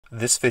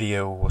This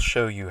video will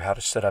show you how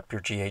to set up your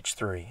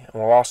GH3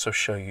 and will also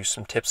show you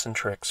some tips and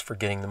tricks for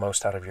getting the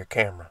most out of your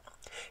camera.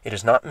 It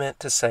is not meant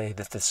to say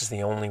that this is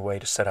the only way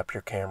to set up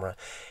your camera.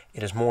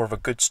 It is more of a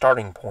good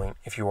starting point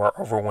if you are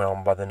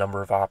overwhelmed by the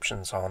number of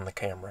options on the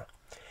camera.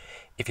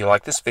 If you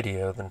like this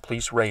video, then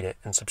please rate it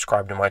and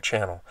subscribe to my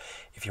channel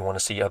if you want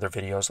to see other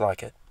videos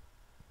like it.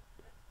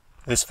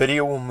 This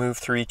video will move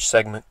through each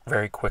segment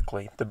very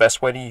quickly. The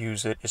best way to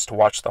use it is to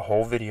watch the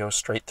whole video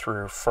straight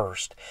through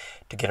first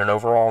to get an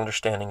overall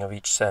understanding of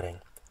each setting.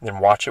 Then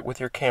watch it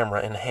with your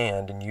camera in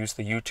hand and use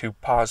the YouTube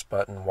pause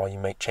button while you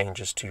make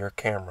changes to your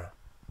camera.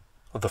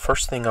 Well, the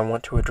first thing I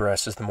want to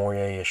address is the moire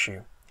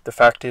issue. The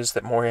fact is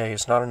that moire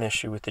is not an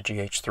issue with the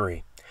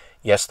GH3.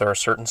 Yes, there are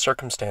certain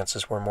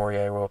circumstances where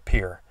moire will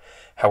appear.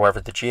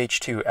 However, the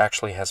GH2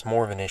 actually has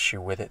more of an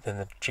issue with it than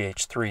the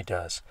GH3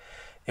 does.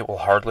 It will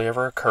hardly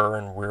ever occur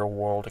in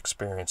real-world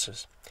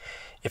experiences.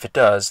 If it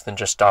does, then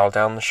just dial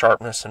down the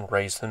sharpness and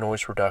raise the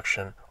noise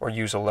reduction, or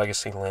use a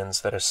legacy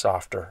lens that is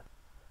softer.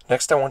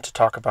 Next, I want to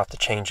talk about the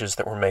changes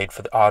that were made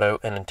for the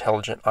auto and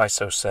intelligent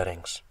ISO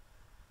settings.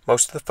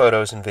 Most of the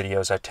photos and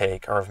videos I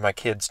take are of my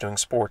kids doing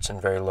sports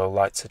in very low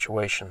light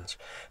situations.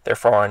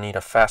 Therefore, I need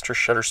a faster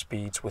shutter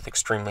speeds with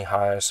extremely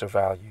high ISO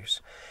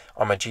values.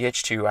 On my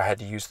GH2, I had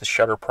to use the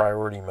shutter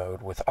priority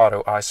mode with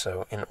auto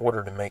ISO in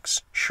order to make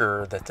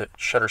sure that the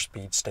shutter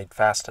speed stayed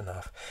fast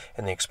enough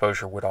and the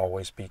exposure would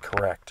always be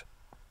correct.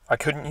 I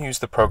couldn't use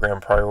the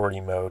program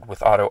priority mode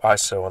with auto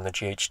ISO on the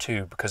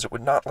GH2 because it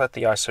would not let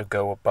the ISO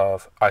go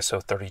above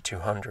ISO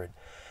 3200.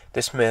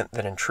 This meant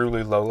that in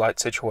truly low light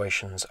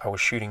situations, I was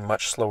shooting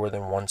much slower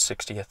than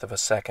 1/60th of a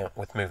second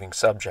with moving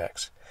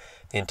subjects.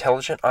 The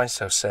intelligent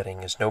ISO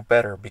setting is no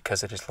better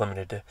because it is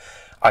limited to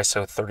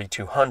ISO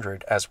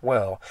 3200 as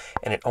well,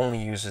 and it only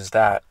uses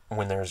that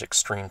when there is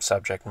extreme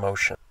subject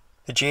motion.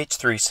 The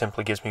GH3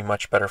 simply gives me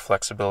much better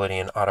flexibility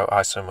in auto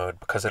ISO mode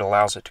because it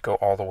allows it to go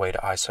all the way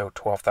to ISO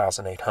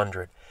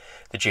 12800.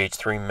 The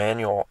GH3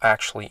 manual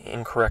actually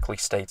incorrectly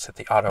states that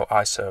the auto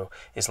ISO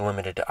is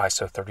limited to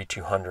ISO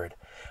 3200.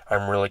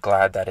 I'm really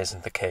glad that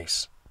isn't the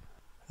case.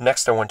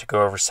 Next, I want to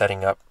go over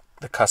setting up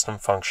the custom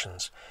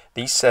functions.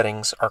 These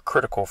settings are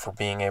critical for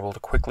being able to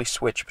quickly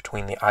switch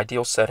between the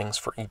ideal settings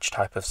for each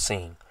type of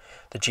scene.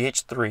 The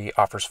GH3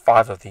 offers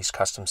 5 of these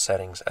custom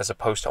settings as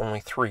opposed to only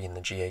 3 in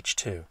the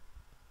GH2.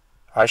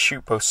 I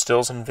shoot both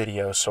stills and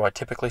video, so I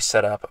typically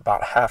set up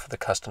about half of the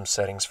custom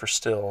settings for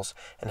stills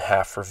and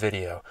half for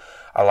video.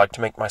 I like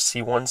to make my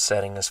C1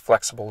 setting as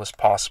flexible as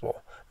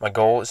possible. My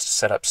goal is to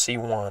set up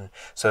C1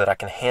 so that I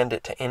can hand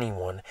it to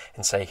anyone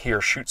and say,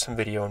 here, shoot some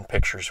video and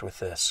pictures with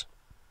this.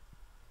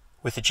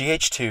 With the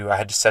GH2, I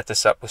had to set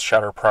this up with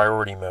shutter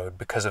priority mode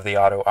because of the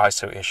auto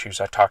ISO issues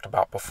I talked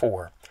about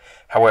before.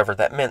 However,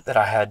 that meant that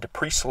I had to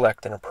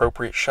pre-select an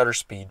appropriate shutter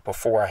speed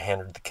before I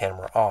handed the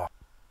camera off.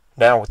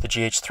 Now with the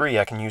GH3,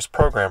 I can use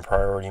program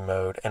priority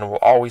mode and it will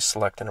always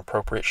select an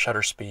appropriate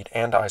shutter speed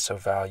and ISO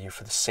value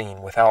for the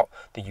scene without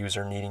the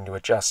user needing to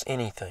adjust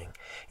anything.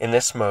 In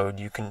this mode,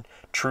 you can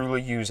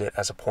truly use it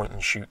as a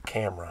point-and-shoot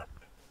camera.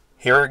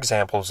 Here are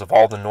examples of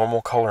all the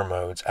normal color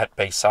modes at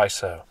base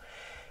ISO.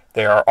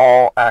 They are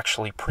all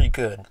actually pretty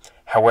good.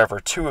 However,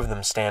 2 of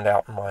them stand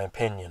out in my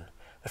opinion.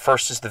 The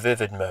first is the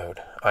vivid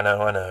mode. I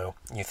know.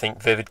 You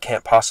think vivid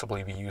can't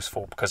possibly be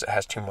useful because it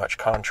has too much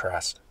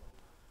contrast.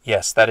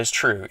 Yes, that is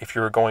true. If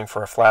you are going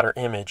for a flatter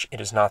image,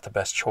 it is not the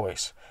best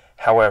choice.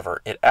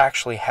 However, it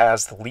actually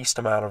has the least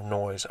amount of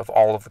noise of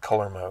all of the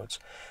color modes.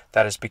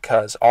 That is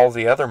because all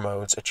the other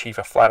modes achieve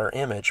a flatter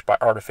image by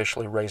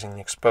artificially raising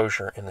the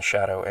exposure in the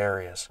shadow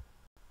areas.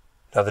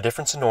 Now, the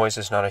difference in noise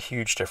is not a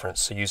huge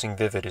difference, so using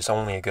vivid is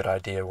only a good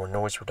idea where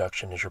noise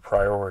reduction is your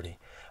priority.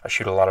 I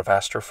shoot a lot of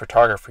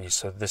astrophotography,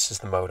 so this is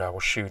the mode I will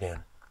shoot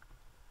in.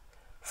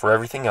 For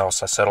everything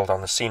else, I settled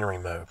on the scenery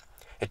mode.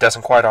 It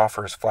doesn't quite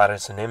offer as flat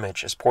as an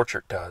image as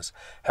portrait does.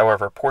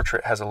 However,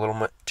 portrait has a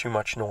little too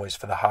much noise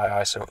for the high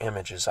ISO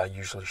images I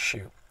usually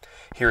shoot.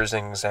 Here is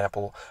an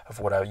example of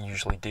what I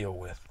usually deal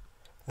with.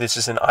 This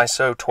is an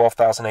ISO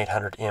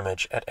 12800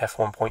 image at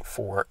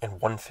f1.4 and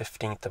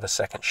 1/15th of a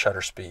second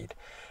shutter speed.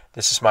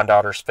 This is my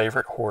daughter's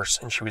favorite horse,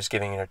 and she was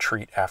giving it a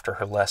treat after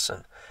her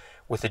lesson.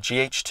 With the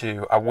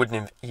GH2, I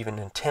wouldn't have even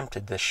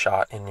attempted this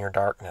shot in near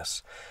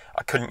darkness.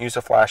 I couldn't use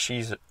a flash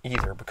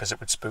either because it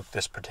would spook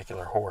this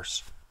particular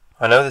horse.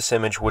 I know this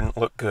image wouldn't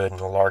look good in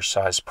a large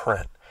size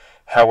print.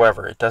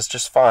 However, it does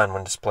just fine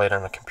when displayed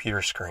on a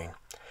computer screen.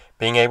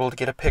 Being able to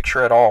get a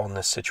picture at all in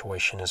this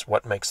situation is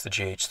what makes the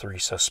GH3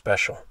 so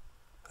special.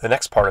 The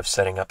next part of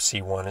setting up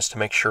C1 is to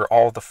make sure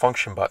all of the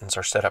function buttons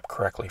are set up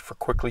correctly for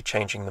quickly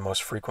changing the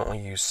most frequently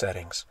used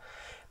settings.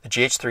 The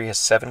GH3 has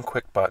 7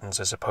 quick buttons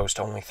as opposed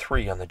to only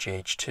 3 on the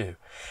GH2.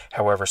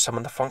 However, some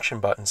of the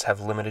function buttons have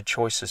limited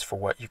choices for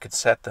what you could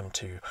set them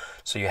to,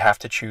 so you have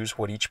to choose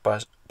what each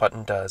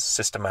button does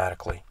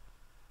systematically.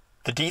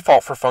 The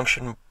default for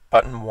function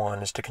button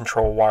 1 is to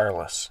control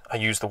wireless. I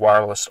use the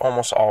wireless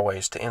almost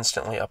always to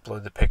instantly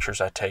upload the pictures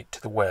I take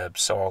to the web,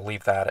 so I'll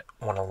leave that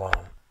one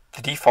alone.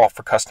 The default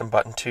for custom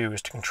button 2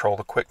 is to control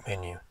the quick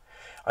menu.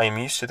 I am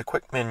used to the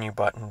quick menu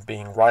button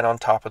being right on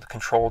top of the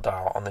control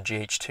dial on the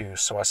GH2,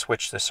 so I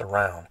switched this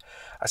around.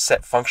 I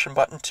set function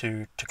button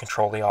 2 to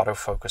control the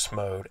autofocus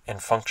mode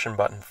and function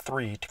button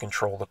 3 to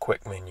control the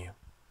quick menu.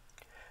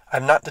 I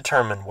have not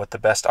determined what the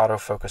best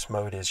autofocus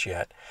mode is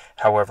yet.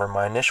 However,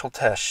 my initial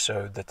test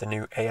showed that the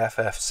new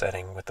AFF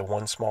setting with the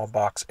one small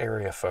box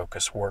area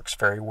focus works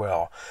very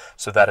well,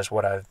 so that is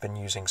what I have been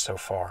using so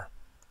far.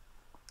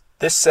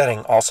 This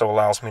setting also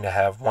allows me to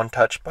have one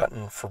touch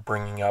button for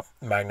bringing up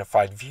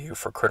magnified view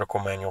for critical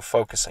manual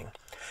focusing.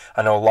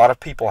 I know a lot of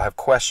people have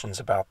questions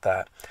about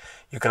that.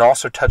 You can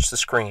also touch the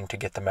screen to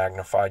get the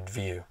magnified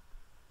view.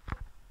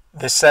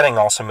 This setting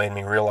also made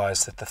me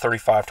realize that the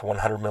 35 to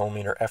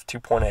 100mm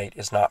f2.8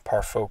 is not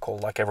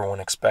parfocal like everyone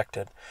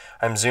expected.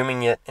 I'm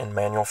zooming it in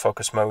manual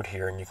focus mode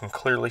here, and you can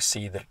clearly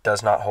see that it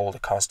does not hold a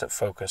constant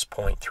focus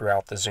point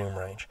throughout the zoom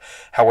range.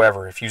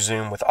 However, if you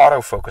zoom with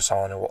autofocus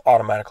on, it will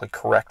automatically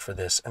correct for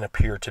this and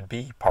appear to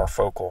be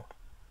parfocal.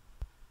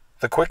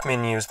 The quick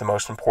menu is the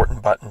most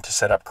important button to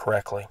set up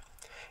correctly.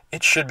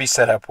 It should be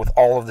set up with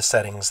all of the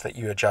settings that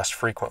you adjust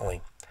frequently.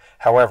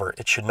 However,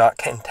 it should not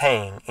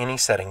contain any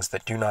settings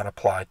that do not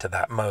apply to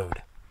that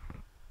mode.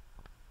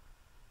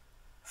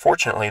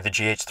 Fortunately, the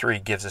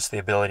GH3 gives us the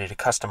ability to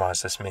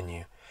customize this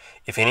menu.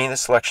 If any of the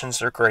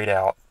selections are grayed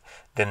out,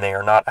 then they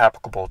are not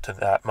applicable to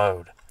that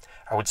mode.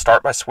 I would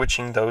start by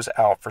switching those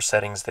out for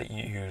settings that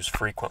you use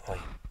frequently.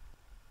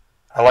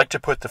 I like to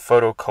put the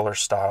photo color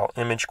style,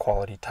 image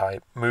quality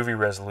type, movie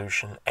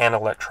resolution, and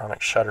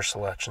electronic shutter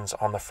selections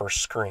on the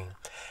first screen.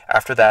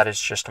 After that,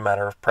 it's just a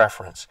matter of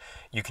preference.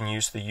 You can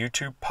use the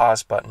YouTube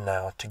pause button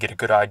now to get a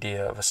good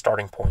idea of a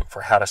starting point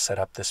for how to set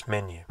up this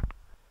menu.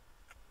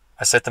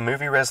 I set the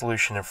movie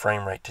resolution and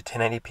frame rate to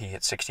 1080p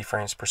at 60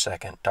 frames per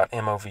second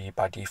 .mov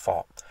by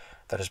default.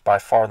 That is by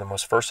far the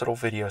most versatile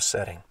video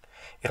setting.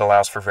 It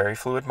allows for very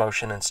fluid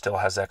motion and still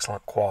has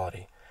excellent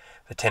quality.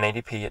 The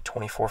 1080p at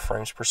 24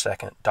 frames per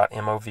second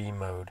 .mov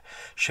mode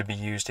should be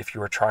used if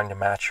you are trying to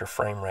match your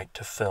frame rate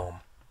to film.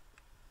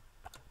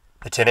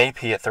 The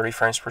 1080p at 30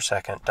 frames per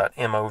second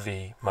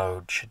 .mov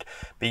mode should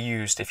be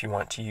used if you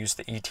want to use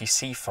the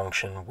ETC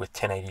function with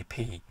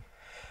 1080p.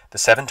 The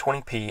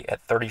 720p at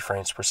 30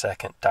 frames per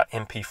second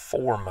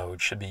 .mp4 mode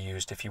should be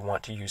used if you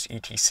want to use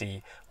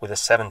ETC with a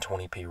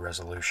 720p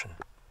resolution.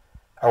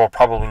 I will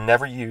probably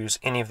never use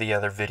any of the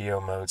other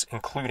video modes,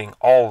 including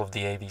all of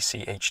the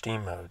AVC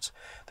HD modes.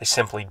 They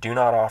simply do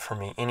not offer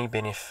me any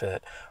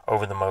benefit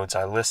over the modes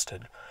I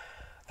listed.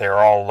 They are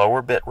all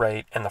lower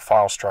bitrate and the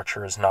file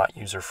structure is not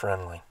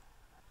user-friendly.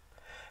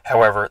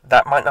 However,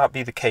 that might not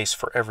be the case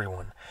for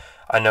everyone.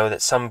 I know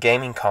that some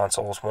gaming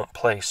consoles won't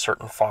play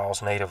certain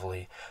files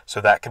natively, so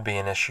that could be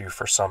an issue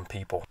for some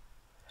people.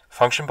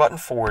 Function button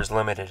 4 is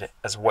limited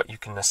as what you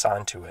can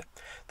assign to it.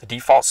 The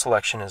default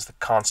selection is the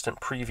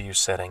constant preview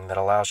setting that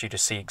allows you to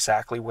see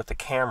exactly what the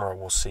camera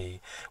will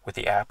see with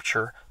the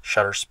aperture,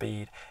 shutter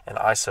speed, and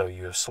ISO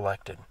you have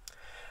selected.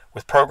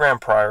 With program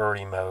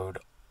priority mode,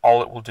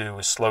 all it will do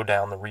is slow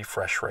down the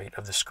refresh rate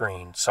of the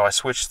screen, so I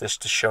switched this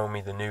to show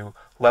me the new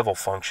level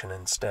function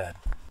instead.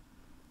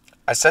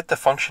 I set the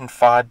function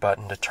 5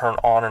 button to turn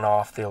on and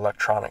off the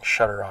electronic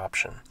shutter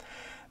option.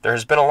 There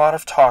has been a lot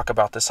of talk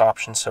about this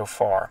option so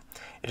far.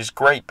 It is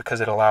great because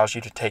it allows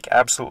you to take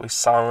absolutely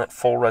silent,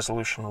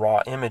 full-resolution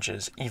RAW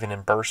images, even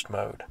in burst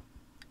mode.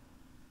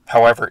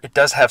 However, it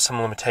does have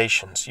some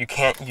limitations. You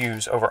can't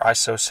use over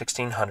ISO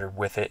 1600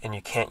 with it, and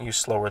you can't use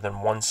slower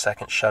than 1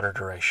 second shutter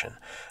duration.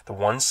 The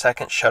 1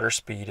 second shutter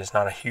speed is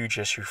not a huge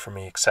issue for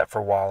me except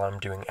for while I'm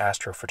doing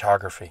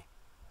astrophotography.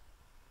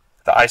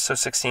 The ISO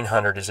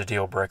 1600 is a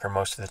deal breaker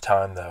most of the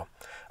time though.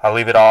 I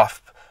leave it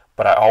off,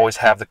 but I always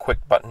have the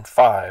quick button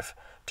 5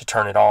 to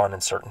turn it on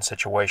in certain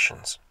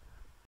situations.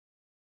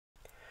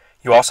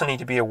 You also need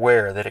to be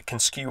aware that it can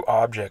skew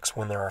objects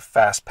when there are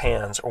fast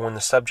pans or when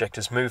the subject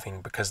is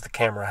moving because the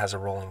camera has a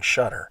rolling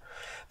shutter.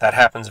 That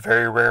happens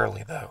very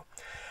rarely though.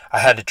 I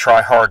had to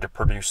try hard to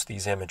produce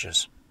these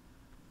images.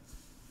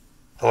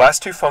 The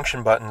last two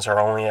function buttons are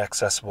only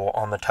accessible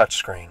on the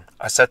touchscreen.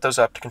 I set those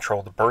up to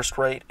control the burst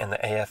rate and the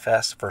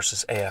AFS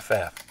versus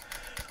AFF.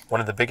 One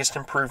of the biggest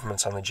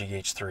improvements on the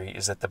GH3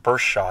 is that the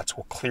burst shots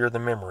will clear the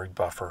memory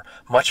buffer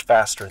much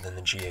faster than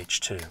the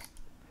GH2.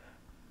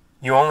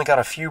 You only got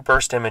a few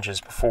burst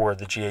images before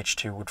the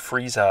GH2 would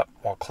freeze up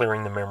while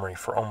clearing the memory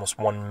for almost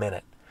 1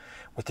 minute.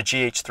 With the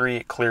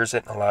GH3 it clears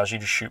it and allows you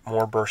to shoot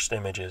more burst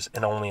images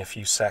in only a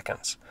few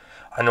seconds.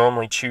 I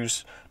normally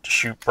choose to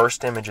shoot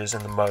burst images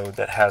in the mode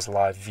that has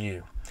live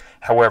view.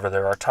 However,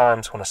 there are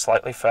times when a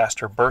slightly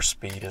faster burst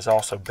speed is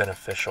also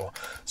beneficial,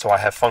 so I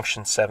have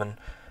function 7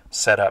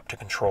 set up to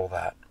control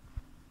that.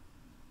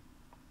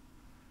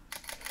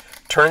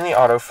 Turning the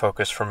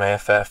autofocus from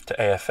AFF to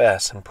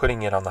AFS and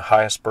putting it on the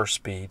highest burst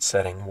speed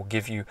setting will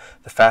give you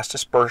the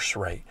fastest burst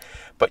rate,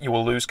 but you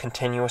will lose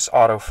continuous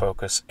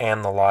autofocus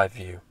and the live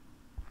view.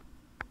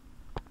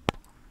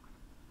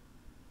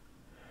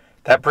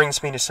 That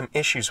brings me to some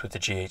issues with the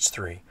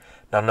GH3.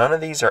 Now none of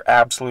these are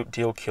absolute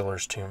deal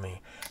killers to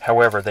me.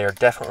 However, they are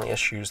definitely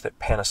issues that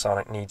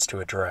Panasonic needs to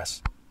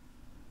address.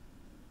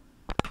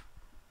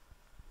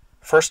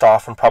 First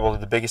off, and probably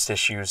the biggest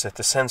issue, is that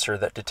the sensor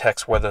that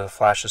detects whether the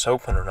flash is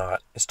open or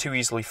not is too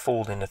easily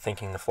fooled into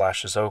thinking the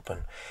flash is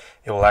open.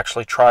 It will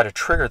actually try to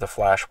trigger the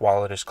flash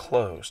while it is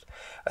closed.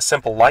 A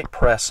simple light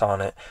press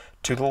on it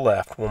to the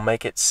left will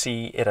make it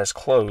see it as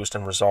closed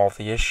and resolve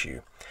the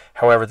issue.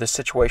 However, this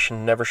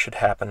situation never should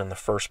happen in the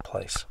first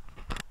place.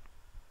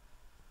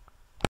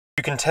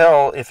 You can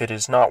tell if it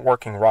is not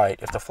working right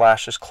if the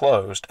flash is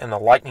closed and the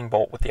lightning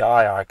bolt with the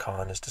eye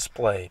icon is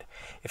displayed.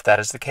 If that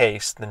is the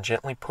case, then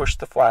gently push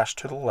the flash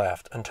to the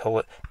left until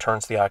it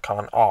turns the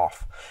icon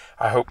off.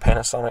 I hope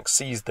Panasonic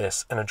sees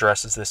this and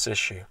addresses this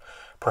issue.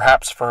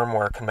 Perhaps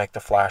firmware can make the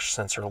flash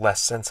sensor less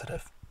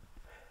sensitive.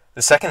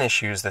 The second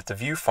issue is that the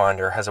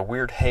viewfinder has a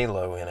weird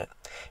halo in it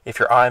if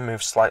your eye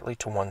moves slightly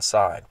to one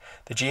side.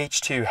 The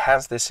GH2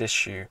 has this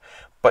issue,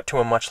 but to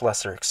a much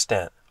lesser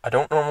extent. I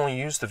don't normally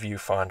use the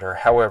viewfinder,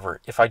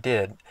 however, if I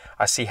did,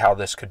 I see how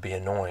this could be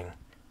annoying.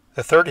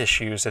 The third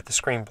issue is that the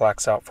screen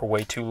blacks out for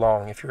way too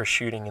long if you are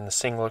shooting in the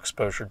single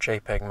exposure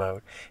JPEG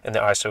mode and the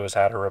ISO is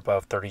at or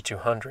above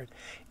 3200.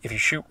 If you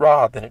shoot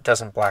RAW, then it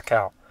doesn't black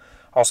out.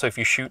 Also, if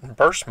you shoot in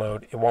burst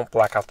mode, it won't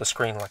black out the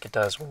screen like it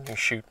does when you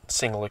shoot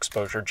single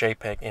exposure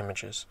JPEG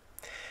images.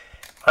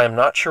 I am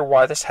not sure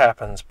why this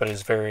happens, but it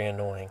is very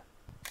annoying.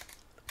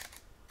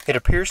 It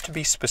appears to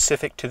be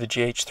specific to the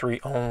GH3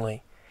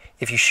 only.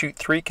 If you shoot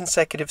 3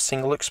 consecutive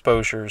single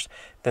exposures,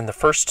 then the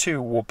first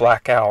 2 will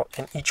black out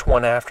and each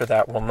one after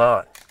that will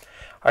not.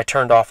 I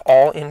turned off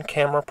all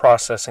in-camera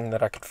processing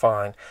that I could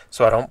find,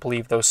 so I don't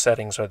believe those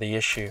settings are the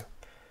issue.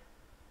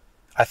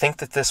 I think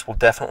that this will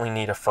definitely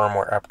need a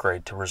firmware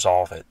upgrade to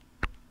resolve it.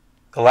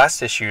 The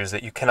last issue is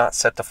that you cannot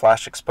set the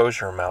flash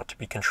exposure amount to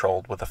be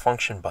controlled with a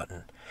function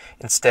button.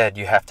 Instead,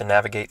 you have to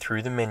navigate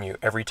through the menu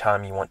every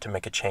time you want to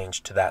make a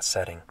change to that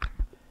setting.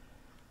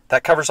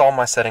 That covers all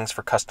my settings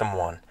for Custom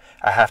 1.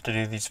 I have to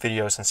do these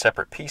videos in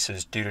separate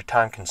pieces due to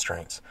time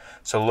constraints,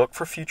 so look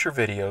for future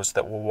videos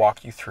that will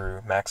walk you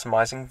through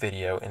maximizing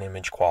video and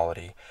image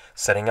quality,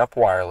 setting up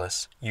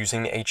wireless,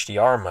 using the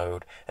HDR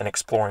mode, and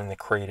exploring the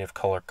creative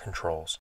color controls.